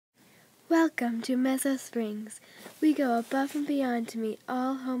Welcome to Mesosprings. We go above and beyond to meet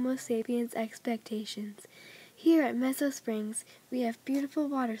all Homo sapiens' expectations. Here at Mesosprings, we have beautiful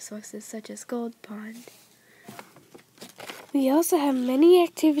water sources such as Gold Pond. We also have many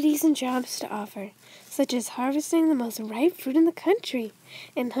activities and jobs to offer, such as harvesting the most ripe fruit in the country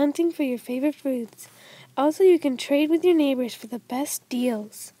and hunting for your favorite foods. Also, you can trade with your neighbors for the best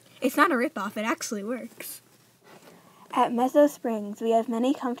deals. It's not a ripoff, it actually works. At Mesosprings, we have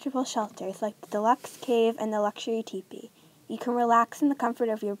many comfortable shelters like the Deluxe Cave and the Luxury Teepee. You can relax in the comfort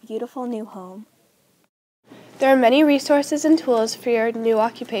of your beautiful new home. There are many resources and tools for your new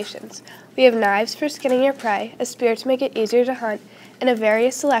occupations. We have knives for skinning your prey, a spear to make it easier to hunt, and a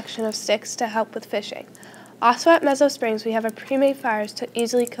various selection of sticks to help with fishing. Also at Mesosprings, we have a pre-made fires to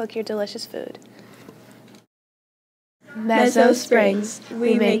easily cook your delicious food. Mesosprings,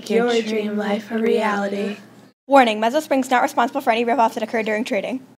 we make your dream life a reality. Warning, Mesosprings not responsible for any rip-offs that occur during trading.